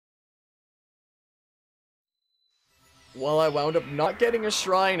Well, I wound up not getting a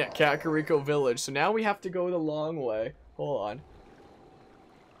shrine at Kakariko Village, so now we have to go the long way. Hold on.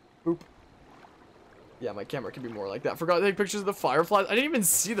 Boop. Yeah, my camera can be more like that. Forgot to take pictures of the fireflies. I didn't even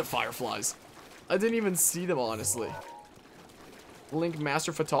see the fireflies. I didn't even see them, honestly. Link,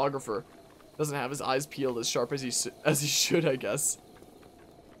 master photographer. Doesn't have his eyes peeled as sharp as he should, I guess.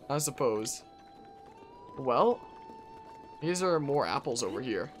 I suppose. Well, these are more apples over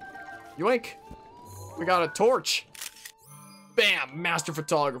here. Yoink! We got a torch! Bam! Master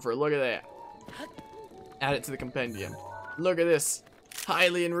photographer, look at that. Add it to the compendium. Look at this.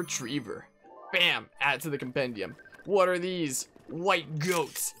 Hylian retriever. Bam! Add it to the compendium. What are these? White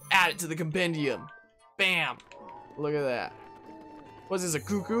goats. Add it to the compendium. Bam! Look at that. What's this, a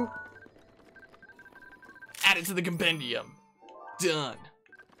cuckoo? Add it to the compendium. Done.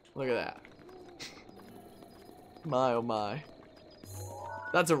 Look at that. My oh my.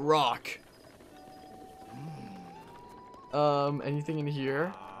 That's a rock. Anything in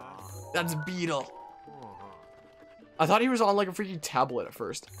here? That's a beetle. I thought he was on like a freaking tablet at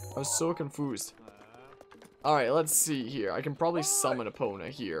first. I was so confused. Alright, let's see here. I can probably summon Epona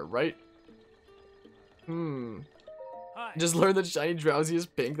here, right? Just learned that shiny drowsy is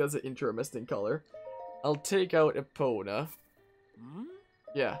pink. That's an interesting color. I'll take out Epona.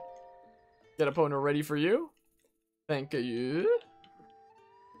 Yeah. Get Epona ready for you. Thank you.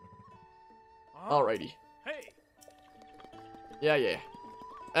 Alrighty. Yeah.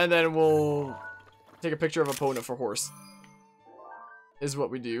 And then we'll take a picture of Epona for horse. Is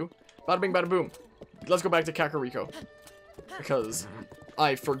what we do. Bada bing, bada boom. Let's go back to Kakariko. Because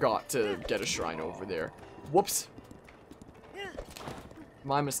I forgot to get a shrine over there. Whoops.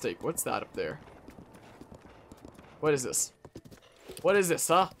 My mistake. What's that up there? What is this? What is this,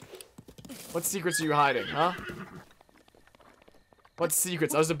 huh? What secrets are you hiding, huh? What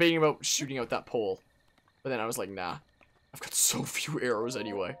secrets? I was debating about shooting out that pole. But then I was like, nah. I've got so few arrows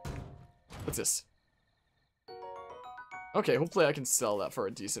anyway. What's this? Okay, hopefully I can sell that for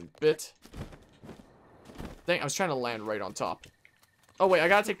a decent bit. Dang, I was trying to land right on top. Oh wait, I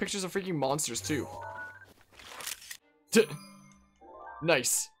gotta take pictures of freaking monsters too.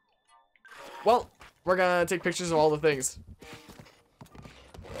 Nice. Well, we're gonna take pictures of all the things.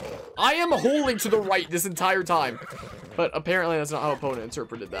 I am holding to the right this entire time. But apparently that's not how Epona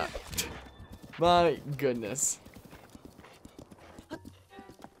interpreted that. My goodness.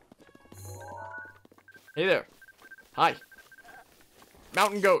 Hey there. Hi.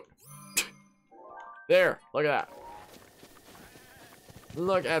 Mountain goat. There. Look at that.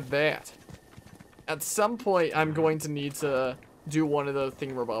 Look at that. At some point, I'm going to need to do one of the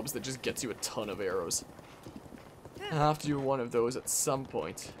thingamabobs that just gets you a ton of arrows. I have to do one of those at some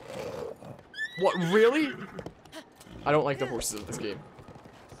point. What, really? I don't like the horses of this game.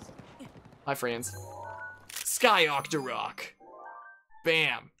 Hi, friends. Sky Octorok.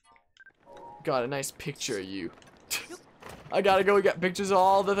 Bam. Got a nice picture of you. I gotta go get pictures of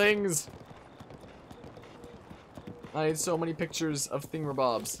all the things. I need so many pictures of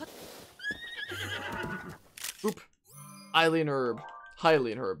thingamabobs. Oop. Hylian herb.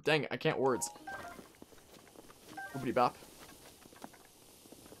 Hylian herb. Dang it, I can't words. Oopity bop.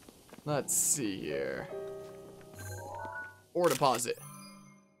 Let's see here. Ore deposit.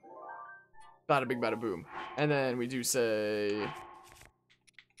 Bada bing, bada boom. And then we do say...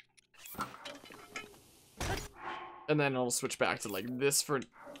 And then I'll switch back to like this for...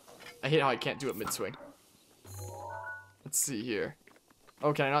 I hate how I can't do it mid-swing. Let's see here.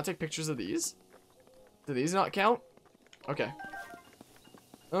 Oh, can I not take pictures of these? Do these not count? Okay.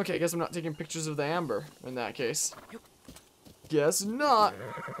 Okay, I guess I'm not taking pictures of the amber in that case. Guess not.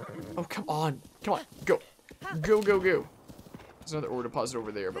 Oh, come on. Come on. Go. Go, go, go. There's another ore deposit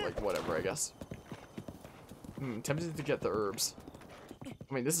over there, but like whatever, I guess. Tempted to get the herbs.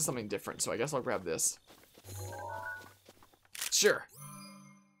 I mean, this is something different, so I guess I'll grab this. Sure.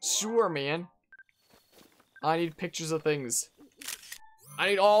 Sure, man. I need pictures of things. I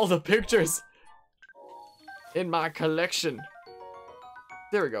need all the pictures in my collection.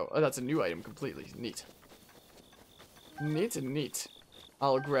 There we go. Oh, that's a new item completely. Neat. Neat and neat.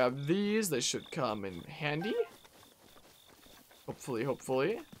 I'll grab these. They should come in handy. Hopefully,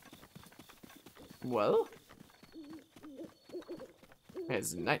 hopefully. Well.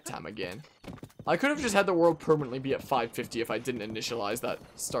 It's nighttime again. I could have just had the world permanently be at 550 if I didn't initialize that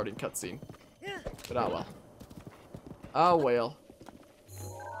starting cutscene. But oh well. Oh well.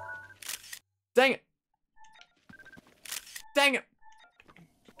 Dang it! Dang it!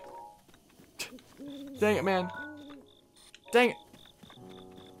 Dang it, man. Dang it.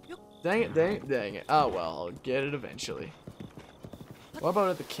 Dang it, dang it, dang it. Oh well, I'll get it eventually. What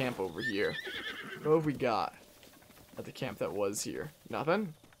about at the camp over here? What have we got? at the camp that was here?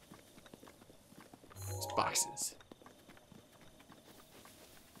 Nothing? It's boxes.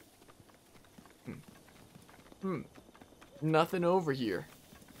 Nothing over here.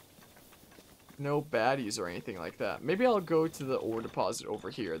 No baddies or anything like that. Maybe I'll go to the ore deposit over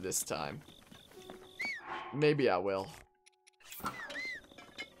here this time. Maybe I will.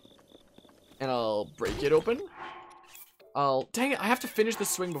 And I'll break it open. Dang it, I have to finish the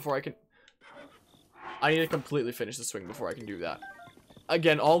swing before I can... I need to completely finish the swing before I can do that.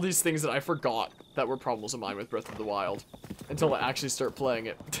 Again, all these things that I forgot that were problems of mine with Breath of the Wild. Until I actually start playing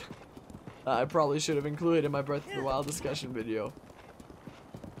it. I probably should have included in my Breath of the Wild discussion video.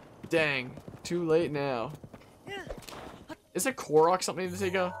 Dang, too late now. Is a Korok something to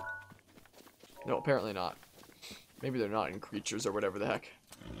take a... No, apparently not. Maybe they're not in creatures or whatever the heck.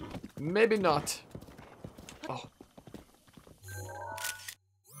 Maybe not. Oh.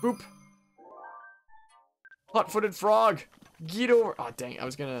 Boop. Hot-footed frog. Get over. Oh, dang. I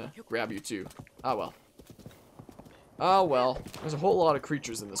was gonna grab you too. Oh, well. Oh, well. There's a whole lot of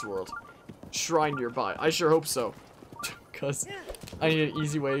creatures in this world. Shrine nearby. I sure hope so. Because I need an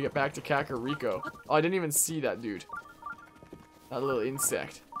easy way to get back to Kakariko. Oh, I didn't even see that dude. That little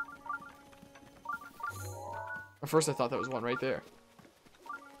insect. At first I thought that was one right there.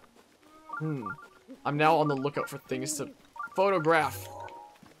 I'm now on the lookout for things to photograph.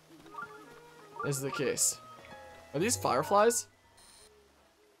 Is the case. Are these fireflies?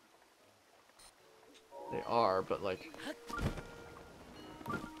 They are, but like...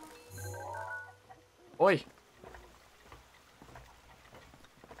 Oi!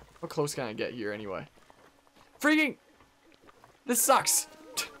 How close can I get here anyway? Freaking! This sucks!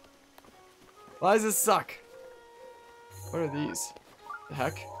 Why does this suck? What are these? The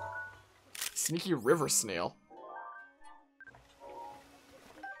heck? Sneaky river snail.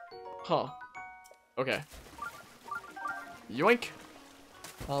 Huh. Okay. Yoink!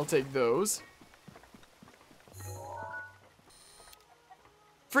 I'll take those.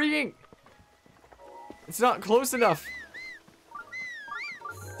 Freaking! It's not close enough!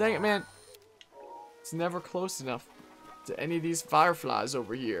 Dang it, man. It's never close enough to any of these fireflies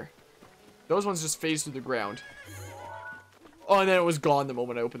over here. Those ones just phase through the ground. Oh, and then it was gone the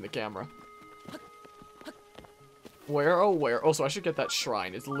moment I opened the camera. Where? Oh, where? Oh, so I should get that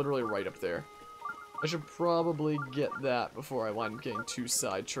shrine. It's literally right up there. I should probably get that before I wind up getting too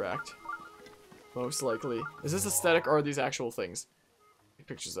sidetracked. Most likely. Is this aesthetic or are these actual things?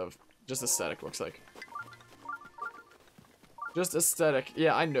 Pictures of. Just aesthetic, looks like. Just aesthetic.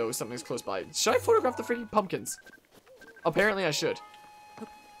 Yeah, I know something's close by. Should I photograph the freaking pumpkins? Apparently I should.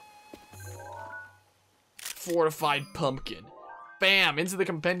 Fortified pumpkin. Bam! Into the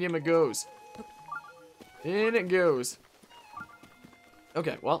compendium it goes. In it goes.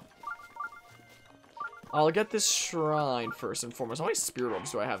 Okay, well. I'll get this shrine first and foremost. How many spirit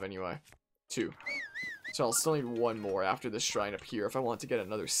orbs do I have anyway? 2. So I'll still need 1 more after this shrine up here if I want to get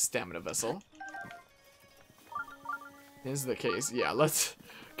another stamina vessel. Is the case. Yeah, let's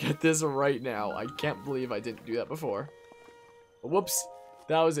get this right now. I can't believe I didn't do that before. Whoops.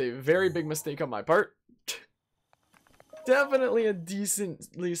 That was a very big mistake on my part. Definitely a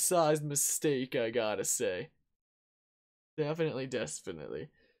decently sized mistake, I gotta say. Definitely.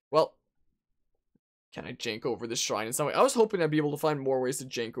 Well, can I jank over this shrine in some way? I was hoping I'd be able to find more ways to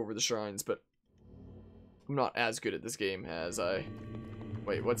jank over the shrines, but I'm not as good at this game as I...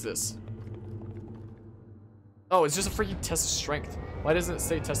 Wait, what's this? Oh, it's just a freaking test of strength. Why doesn't it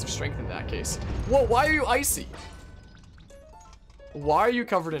say test of strength in that case? Whoa, why are you icy? Why are you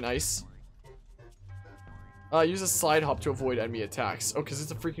covered in ice? Use a side hop to avoid enemy attacks. Oh, because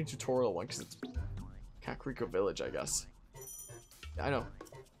it's a freaking tutorial one, because it's Kakariko Village, I guess. Yeah,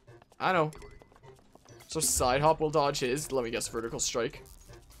 I know. So side hop will dodge his. Let me guess, vertical strike.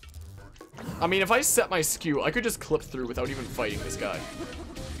 I mean, if I set my skew, I could just clip through without even fighting this guy.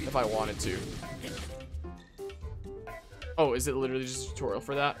 If I wanted to. Oh, is it literally just a tutorial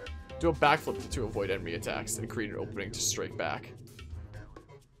for that? Do a backflip to avoid enemy attacks and create an opening to strike back.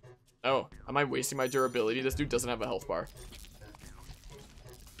 Oh, am I wasting my durability? This dude doesn't have a health bar.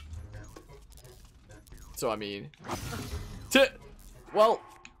 So, I mean...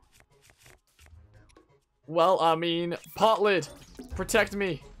 Well, I mean... Pot lid! Protect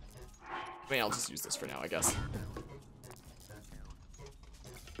me! I mean, I'll just use this for now, I guess.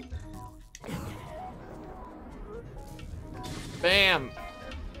 Bam!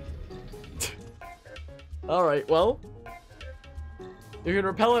 Alright, well... You can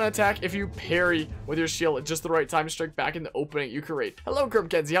repel an attack if you parry with your shield at just the right time to strike back in the opening you create. Hello, Kerb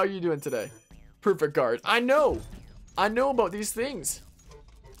Kenzie. How are you doing today? Perfect guard. I know. I know about these things.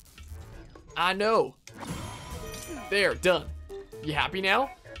 I know. There, done. You happy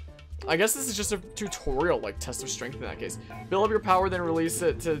now? I guess this is just a tutorial, like, test of strength in that case. Build up your power, then release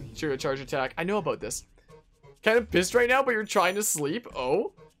it to trigger a charge attack. I know about this. Kind of pissed right now, but you're trying to sleep?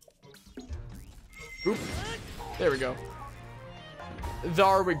 Oh. Oop. There we go.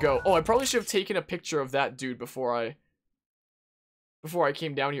 There we go. Oh, I probably should have taken a picture of that dude before I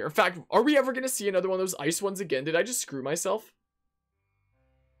came down here. In fact, are we ever going to see another one of those ice ones again? Did I just screw myself?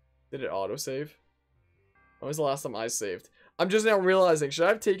 Did it autosave? When was the last time I saved? I'm just now realizing, should I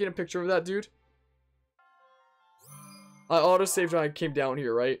have taken a picture of that dude? I autosaved when I came down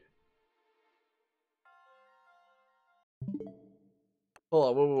here, right?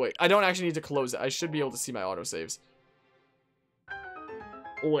 Hold on, wait. I don't actually need to close it. I should be able to see my autosaves.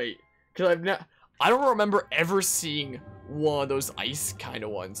 Wait, because I don't remember ever seeing one of those ice kind of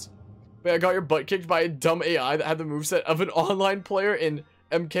ones. Wait, I got your butt kicked by a dumb AI that had the moveset of an online player in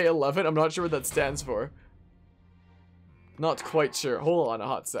MK11. I'm not sure what that stands for. Not quite sure. Hold on a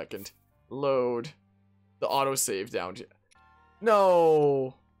hot second. Load the autosave down to...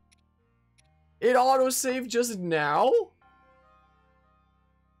 No. It autosaved just now?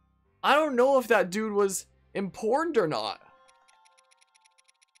 I don't know if that dude was important or not.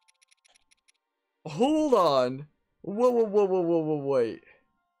 Hold on. Whoa, wait.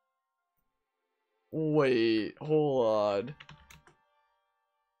 Wait, hold on.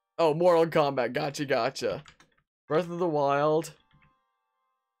 Oh, Mortal Kombat. Gotcha. Breath of the Wild.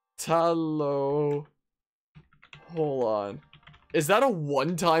 TLoZ. Hold on. Is that a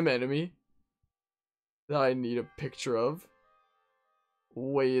one-time enemy that I need a picture of?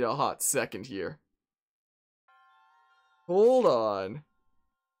 Wait a hot second here. Hold on.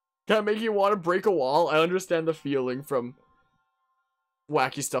 Can I make you want to break a wall? I understand the feeling from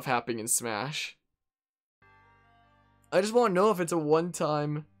wacky stuff happening in Smash. I just want to know if it's a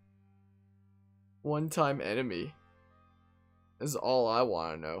one-time enemy. This is all I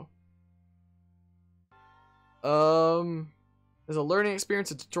want to know. There's a learning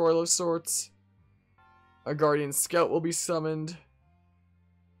experience, a tutorial of sorts. A guardian scout will be summoned.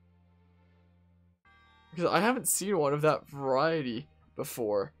 Because I haven't seen one of that variety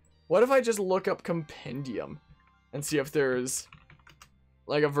before. What if I just look up compendium and see if there's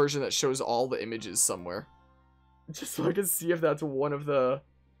like a version that shows all the images somewhere? Just so I can see if that's one of the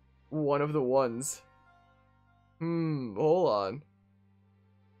ones. Hold on.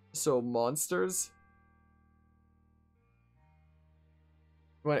 So monsters.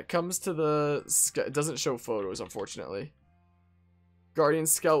 When it comes to the it doesn't show photos, unfortunately. Guardian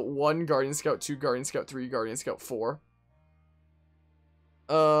Scout 1, Guardian Scout 2, Guardian Scout 3, Guardian Scout 4.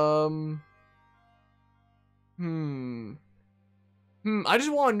 I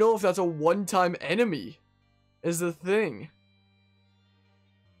just want to know if that's a one-time enemy. Is the thing.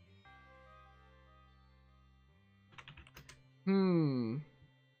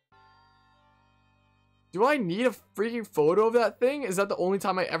 Do I need a freaking photo of that thing? Is that the only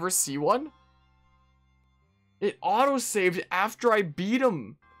time I ever see one? It auto-saved after I beat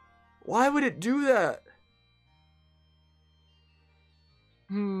him. Why would it do that?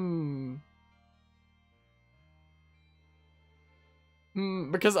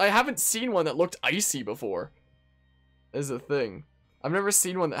 Because I haven't seen one that looked icy before. Is the thing. I've never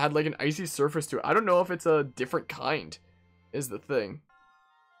seen one that had like an icy surface to it. I don't know if it's a different kind. Is the thing.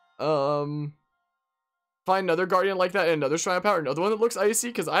 Find another guardian like that and another shrine of power. Another one that looks icy.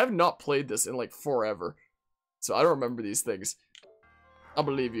 Because I have not played this in like forever. So I don't remember these things. I'll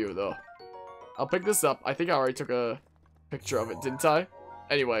believe you though. I'll pick this up. I think I already took a picture of it, didn't I?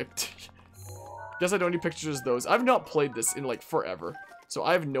 Anyway. Guess I don't need pictures of those. I've not played this in like forever. So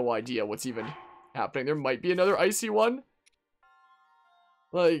I have no idea what's even happening. There might be another icy one.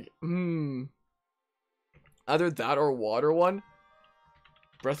 Like, either that or water one.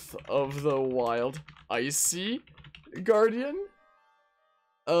 Breath of the Wild. Icy Guardian?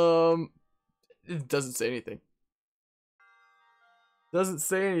 It doesn't say anything. Doesn't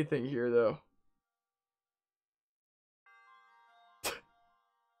say anything here, though.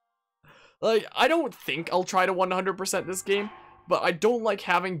 Like, I don't think I'll try to 100% this game, but I don't like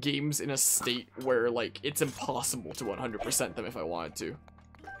having games in a state where, like, it's impossible to 100% them if I wanted to.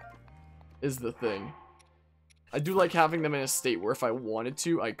 Is the thing. I do like having them in a state where if I wanted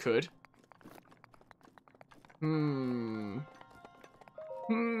to, I could.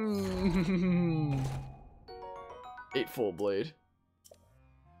 Eightfold blade.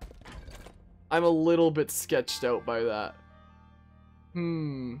 I'm a little bit sketched out by that.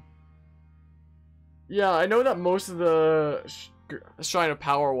 Yeah, I know that most of the Shrine of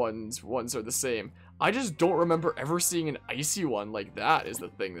Power ones are the same. I just don't remember ever seeing an icy one like that is the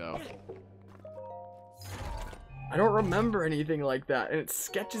thing, though. I don't remember anything like that, and it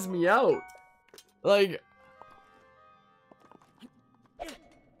sketches me out. Like,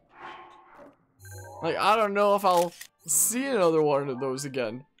 I don't know if I'll see another one of those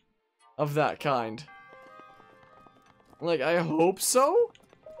again. Of that kind. Like, I hope so?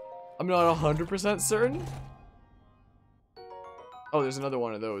 I'm not 100% certain. Oh, there's another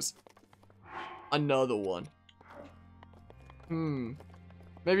one of those. Another one.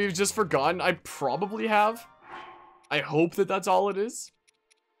 Maybe you've just forgotten. I probably have. I hope that that's all it is.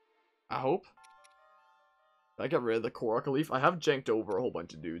 I hope. Did I get rid of the Korok leaf? I have janked over a whole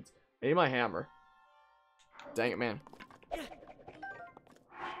bunch of dudes. I need my hammer. Dang it, man.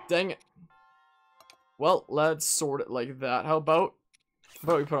 Dang it. Well, let's sort it like that. How about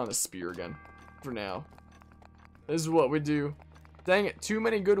we put on the spear again? For now. This is what we do. Dang it, too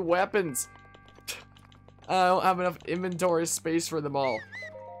many good weapons. I don't have enough inventory space for them all.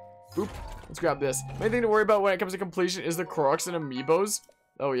 Oop. Let's grab this. Main thing to worry about when it comes to completion is the Koroks and Amiibos.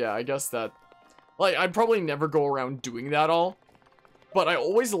 Oh yeah, I guess that. Like, I'd probably never go around doing that all. But I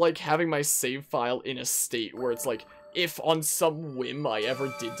always like having my save file in a state where it's like, if on some whim I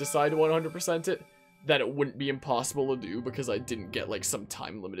ever did decide to 100% it, that it wouldn't be impossible to do because I didn't get like some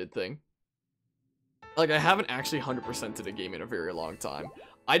time limited thing. Like, I haven't actually 100%ed a game in a very long time.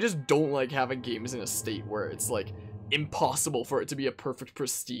 I just don't like having games in a state where it's like impossible for it to be a perfect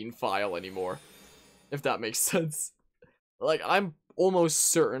pristine file anymore. If that makes sense. Like, I'm almost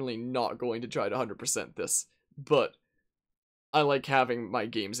certainly not going to try to 100% this, but I like having my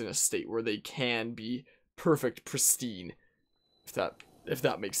games in a state where they can be perfect pristine. If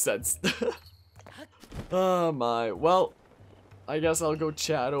that makes sense. Oh my. Well, I guess I'll go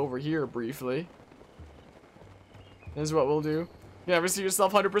chat over here briefly. This is what we'll do. You ever see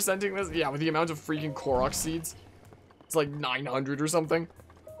yourself 100%ing this? Yeah, with the amount of freaking Korok seeds. It's like 900 or something.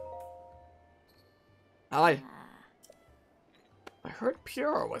 Hi. I heard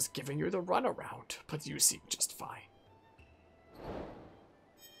Pure was giving you the runaround, but you seem just fine.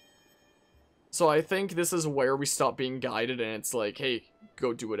 So I think this is where we stop being guided and it's like, hey,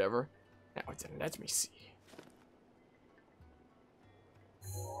 go do whatever. Now then, let me see.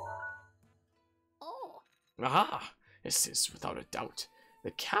 Oh. Aha! This is, without a doubt,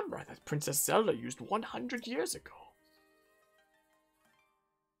 the camera that Princess Zelda used 100 years ago.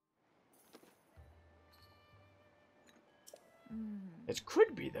 It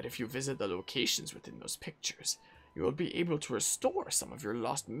could be that if you visit the locations within those pictures, you will be able to restore some of your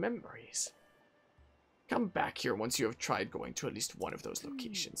lost memories. Come back here once you have tried going to at least one of those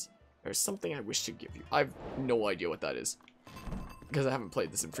locations. There's something I wish to give you. I have no idea what that is. Because I haven't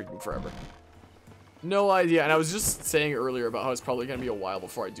played this in freaking forever. No idea. And I was just saying earlier about how it's probably going to be a while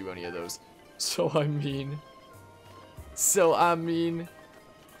before I do any of those. So, I mean...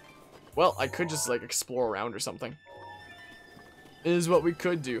 Well, I could just, like, explore around or something. Is what we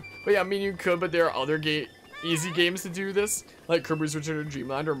could do. But yeah, I mean, you could, but there are other easy games to do this. Like Kirby's Return to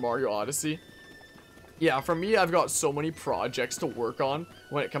Dreamland or Mario Odyssey. Yeah, for me, I've got so many projects to work on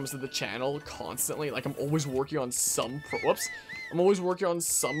when it comes to the channel constantly. Like, I'm always working on some I'm always working on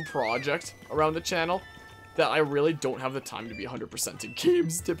some project around the channel that I really don't have the time to be 100% in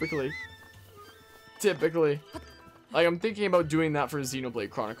games, typically. Like, I'm thinking about doing that for Xenoblade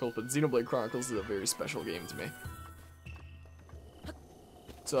Chronicles, but Xenoblade Chronicles is a very special game to me.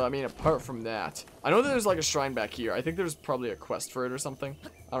 So, I mean, apart from that, I know that there's, like, a shrine back here. I think there's probably a quest for it or something.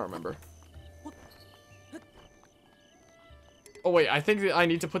 I don't remember. Oh, wait, I think that I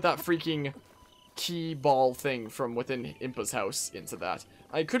need to put that freaking key ball thing from within Impa's house into that.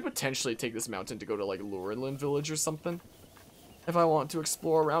 I could potentially take this mountain to go to, like, Lurinland Village or something. If I want to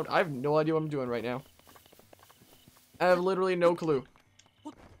explore around. I have no idea what I'm doing right now. I have literally no clue.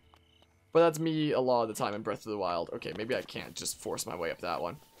 But that's me a lot of the time in Breath of the Wild. Okay, maybe I can't just force my way up that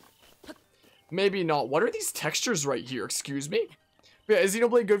one. Maybe not. What are these textures right here? Excuse me? But yeah, is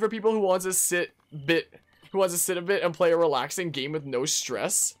Xenoblade good for people who wants to sit a bit and play a relaxing game with no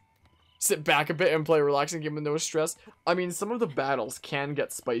stress? Sit back a bit and play a relaxing game with no stress? I mean, some of the battles can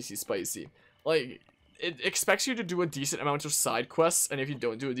get spicy. Like, it expects you to do a decent amount of side quests, and if you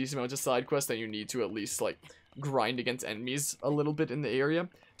don't do a decent amount of side quests, then you need to at least, like, grind against enemies a little bit in the area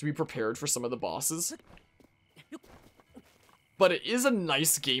to be prepared for some of the bosses. But it is a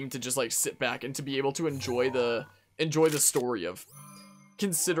nice game to just, like, sit back and to be able to enjoy the story of.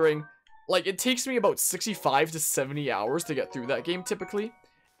 Considering, like, it takes me about 65 to 70 hours to get through that game typically.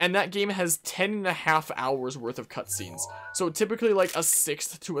 And that game has 10.5 hours worth of cutscenes. So typically, like, a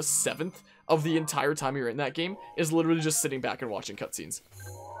sixth to a seventh of the entire time you're in that game is literally just sitting back and watching cutscenes.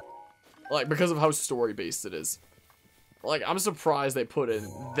 Like, because of how story-based it is. Like, I'm surprised they put in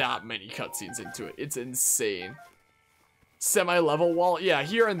that many cutscenes into it. It's insane. semi-level wall. Yeah,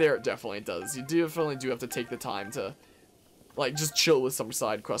 here and there it definitely does. You definitely do have to take the time to, like, just chill with some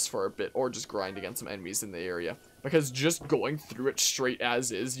side quests for a bit, or just grind against some enemies in the area. Because just going through it straight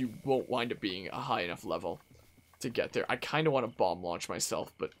as is, you won't wind up being a high enough level to get there. I kind of want to bomb launch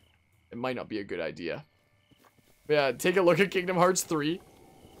myself, but it might not be a good idea. But yeah, take a look at Kingdom Hearts 3.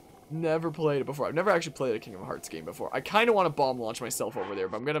 Never played it before. I've never actually played a Kingdom Hearts game before. I kind of want to bomb launch myself over there,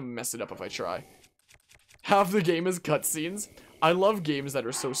 but I'm going to mess it up if I try. Half the game is cutscenes. I love games that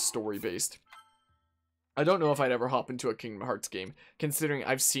are so story-based. I don't know if I'd ever hop into a Kingdom Hearts game, considering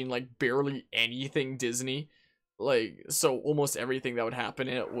I've seen, like, barely anything Disney. Like, so almost everything that would happen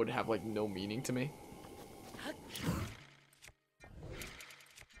in it would have, like, no meaning to me.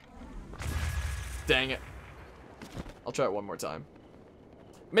 Dang it. I'll try it one more time.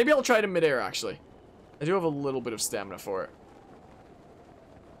 Maybe I'll try it in midair, actually. I do have a little bit of stamina for it.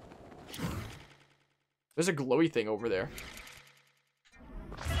 There's a glowy thing over there.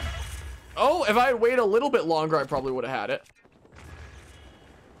 Oh, if I had waited a little bit longer, I probably would have had it.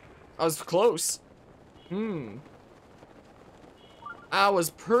 I was close. I was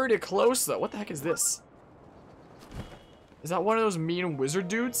pretty close, though. What the heck is this? Is that one of those mean wizard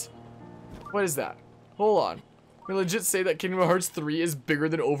dudes? What is that? Hold on. We legit say that Kingdom Hearts 3 is bigger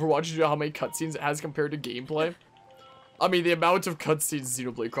than Overwatch due to how many cutscenes it has compared to gameplay? I mean, the amount of cutscenes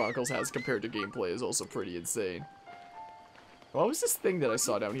Xenoblade Chronicles has compared to gameplay is also pretty insane. What was this thing that I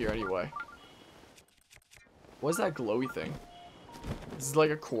saw down here anyway? What is that glowy thing? Is it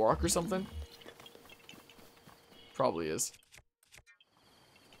like a Korok or something? Probably is.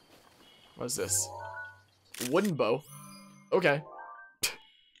 What is this? Wooden bow. Okay.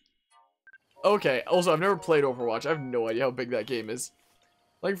 Okay, also, I've never played Overwatch. I have no idea how big that game is.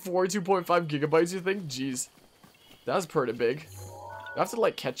 Like 42.5 gigabytes, you think? Jeez. That's pretty big. Do I have to,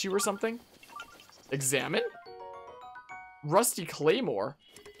 like, catch you or something? Examine? Rusty Claymore?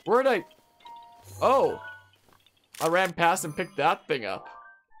 Where did I... Oh. I ran past and picked that thing up.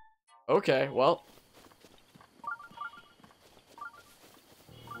 Okay, well.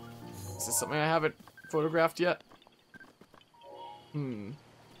 Is this something I haven't photographed yet?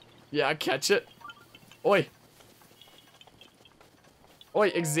 Yeah, catch it. Oi. Oi,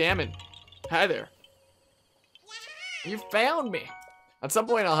 examine. Hi there. You found me. At some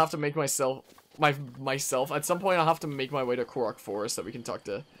point, I'll have to make myself. At some point, I'll have to make my way to Korok Forest so we can talk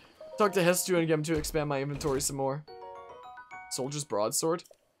to Hestu and get him to expand my inventory some more. Soldier's broadsword.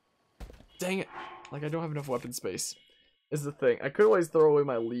 Dang it! Like I don't have enough weapon space. Is the thing. I could always throw away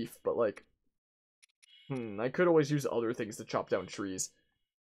my leaf, but like, I could always use other things to chop down trees.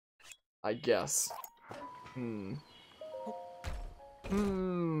 I guess.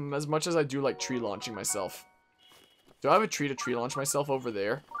 As much as I do like tree launching myself. Do I have a tree to tree launch myself over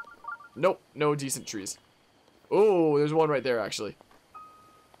there? Nope, no decent trees. Oh, there's one right there actually.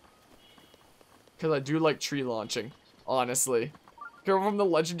 Because I do like tree launching, honestly. Careful from the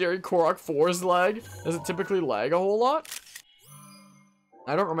legendary Korok Forest lag. Does it typically lag a whole lot?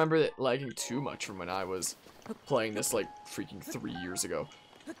 I don't remember it lagging too much from when I was playing this like freaking 3 years ago.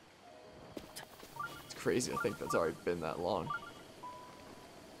 It's crazy to think that's already been that long.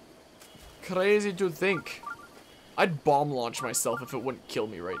 Crazy to think. I'd bomb launch myself if it wouldn't kill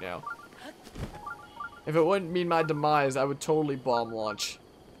me right now. If it wouldn't mean my demise, I would totally bomb launch.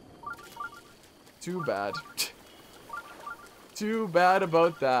 Too bad. Too bad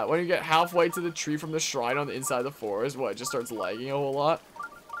about that. When you get halfway to the tree from the shrine on the inside of the forest, what, it just starts lagging a whole lot?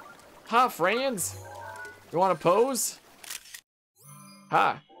 Hi, friends! You wanna pose?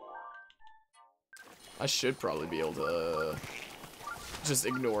 Hi. I should probably be able to just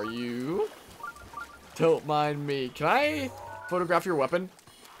ignore you. Don't mind me. Can I photograph your weapon?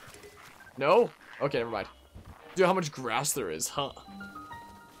 No? Okay, never mind. Dude, how much grass there is, huh?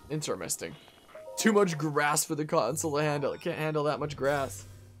 Interesting. Too much grass for the console to handle. It can't handle that much grass.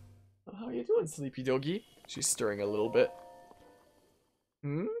 Oh, how are you doing, sleepy doggy? She's stirring a little bit.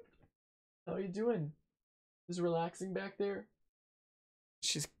 How are you doing? Just relaxing back there?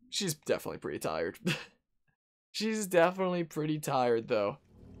 She's definitely pretty tired. She's definitely pretty tired, though.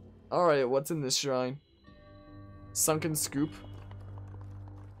 Alright, what's in this shrine? Sunken scoop.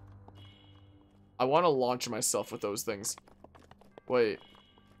 I want to launch myself with those things. Wait.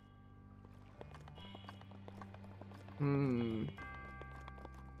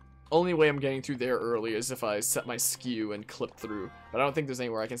 Only way I'm getting through there early is if I set my skew and clip through. But I don't think there's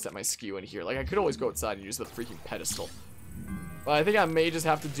anywhere I can set my skew in here. Like, I could always go outside and use the freaking pedestal. But I think I may just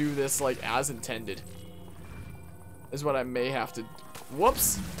have to do this, like, as intended. Is what I may have to...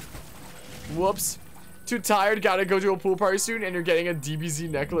 Whoops. Whoops. Too tired, gotta go to a pool party soon, and you're getting a DBZ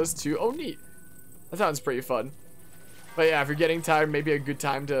necklace too. Oh, neat. That sounds pretty fun. But yeah, if you're getting tired, maybe a good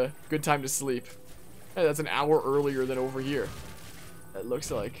time to sleep. Hey, that's an hour earlier than over here. It looks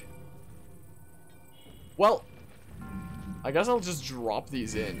like. Well, I guess I'll just drop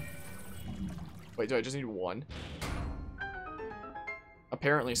these in. Wait, do I just need one?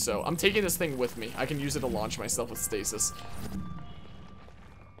 Apparently so. I'm taking this thing with me. I can use it to launch myself with stasis.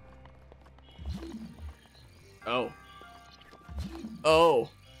 Oh. Oh.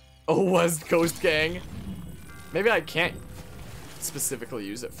 Oh, was Ghost Gang. Maybe I can't specifically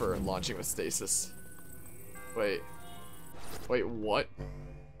use it for launching with stasis. Wait. Wait, what?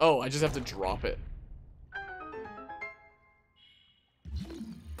 Oh, I just have to drop it.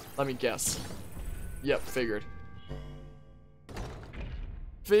 Let me guess. Yep, figured.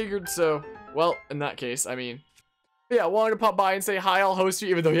 Figured so. Well, in that case, I mean, yeah, I wanted to pop by and say hi, I'll host you,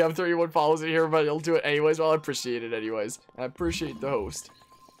 even though you have 31 followers in here, but you'll do it anyways. Well, I appreciate it anyways. I appreciate the host.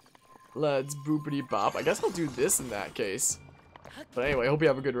 Let's boopity bop. I guess I'll do this in that case. But anyway, I hope you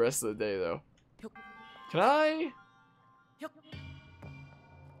have a good rest of the day, though. Can I?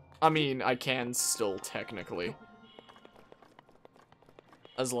 I mean, I can still technically.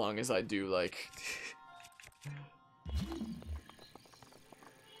 As long as I do, like...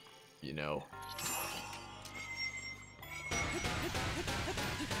 you know.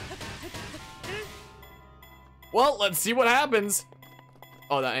 Well, let's see what happens.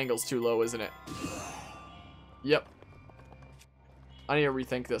 Oh, that angle's too low, isn't it? Yep. I need to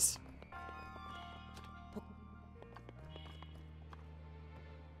rethink this.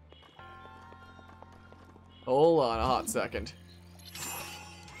 Hold on a hot second.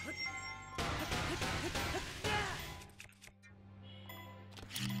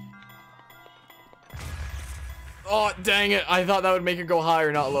 Oh, dang it. I thought that would make it go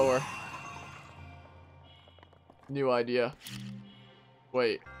higher, not lower. New idea.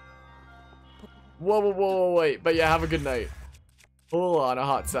 Wait. Whoa, whoa, whoa, wait. But yeah, have a good night. Hold on a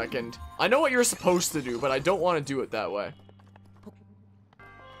hot second. I know what you're supposed to do, but I don't want to do it that way.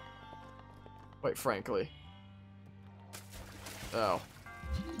 Quite frankly. Oh.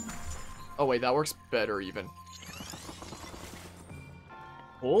 Oh, wait, that works better even.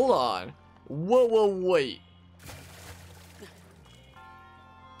 Hold on. Whoa, whoa, wait.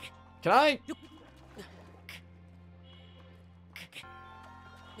 Can I?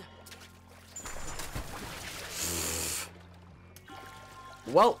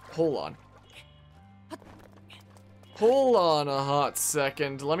 Well, hold on. Hold on a hot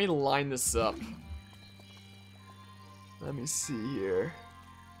second. Let me line this up. Let me see here.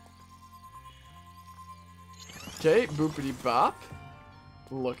 Okay, boopity bop.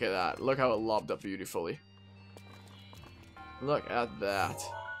 Look at that. Look how it lobbed up beautifully. Look at that.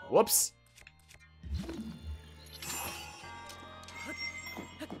 Whoops.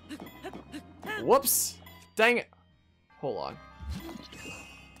 Whoops. Dang it. Hold on.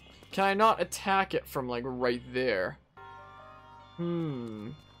 Can I not attack it from, like, right there?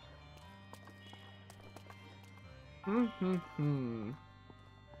 Can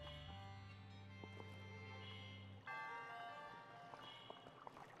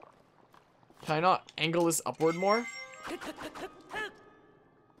I not angle this upward more?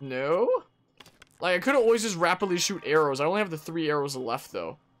 No? Like, I could always just rapidly shoot arrows. I only have the 3 arrows left,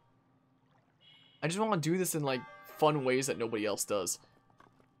 though. I just want to do this in, like, fun ways that nobody else does.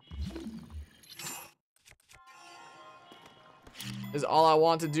 Is all I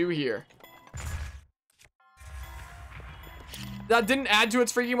want to do here. That didn't add to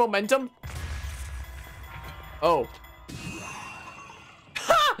its freaking momentum? Oh.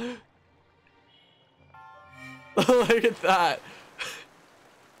 Look at that.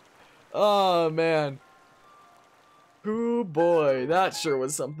 Oh, man. Ooh, boy. That sure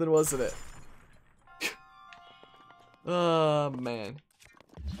was something, wasn't it? Oh, man.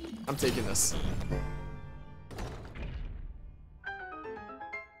 I'm taking this.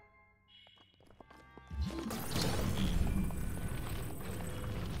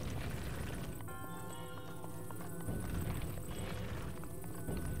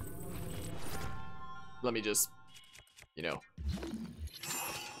 Let me just, you know.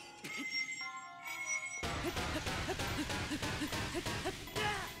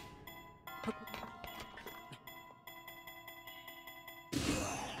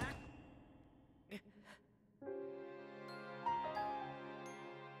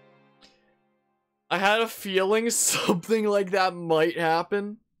 I had a feeling something like that might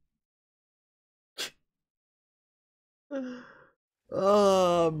happen.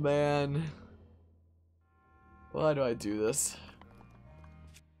 Oh, man. Why do I do this?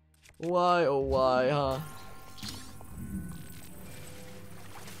 Why, oh why, huh?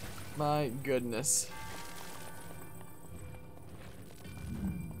 My goodness.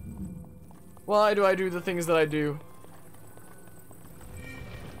 Why do I do the things that I do?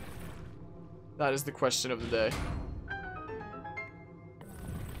 That is the question of the day.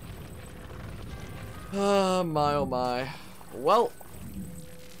 Oh my, oh my. Well.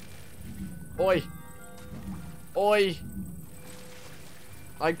 Oi. Oi.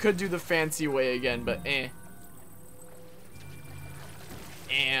 I could do the fancy way again, but I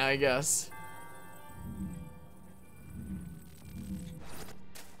guess.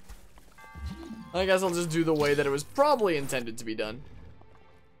 I guess I'll just do the way that it was probably intended to be done.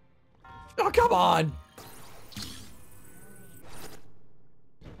 Oh, come on!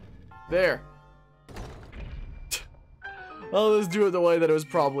 There. I'll just do it the way that it was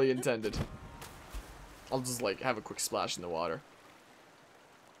probably intended. I'll just, like, have a quick splash in the water.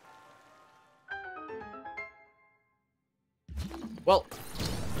 Well.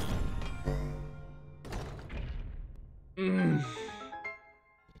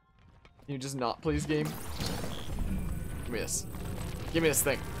 Can you just not, please, game? Give me this. Give me this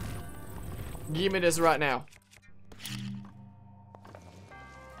thing. Give me this right now.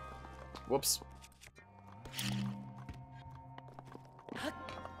 Whoops.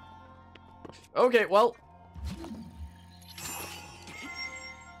 Okay, well.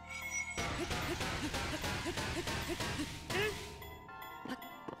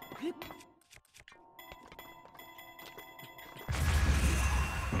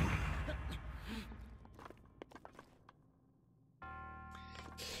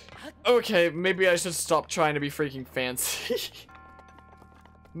 Okay, maybe I should stop trying to be freaking fancy.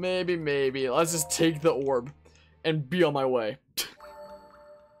 Maybe. Let's just take the orb and be on my way.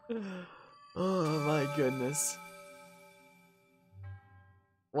 Oh my goodness.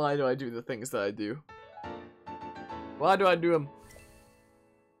 Why do I do the things that I do? Why do I do them?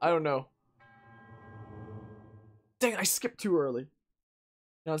 I don't know. Dang, I skipped too early.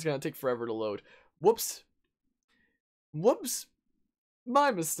 Now it's gonna take forever to load. Whoops. Whoops.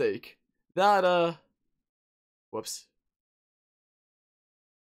 My mistake. That, whoops.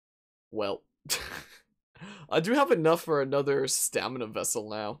 Well. I do have enough for another stamina vessel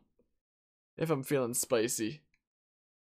now. If I'm feeling spicy.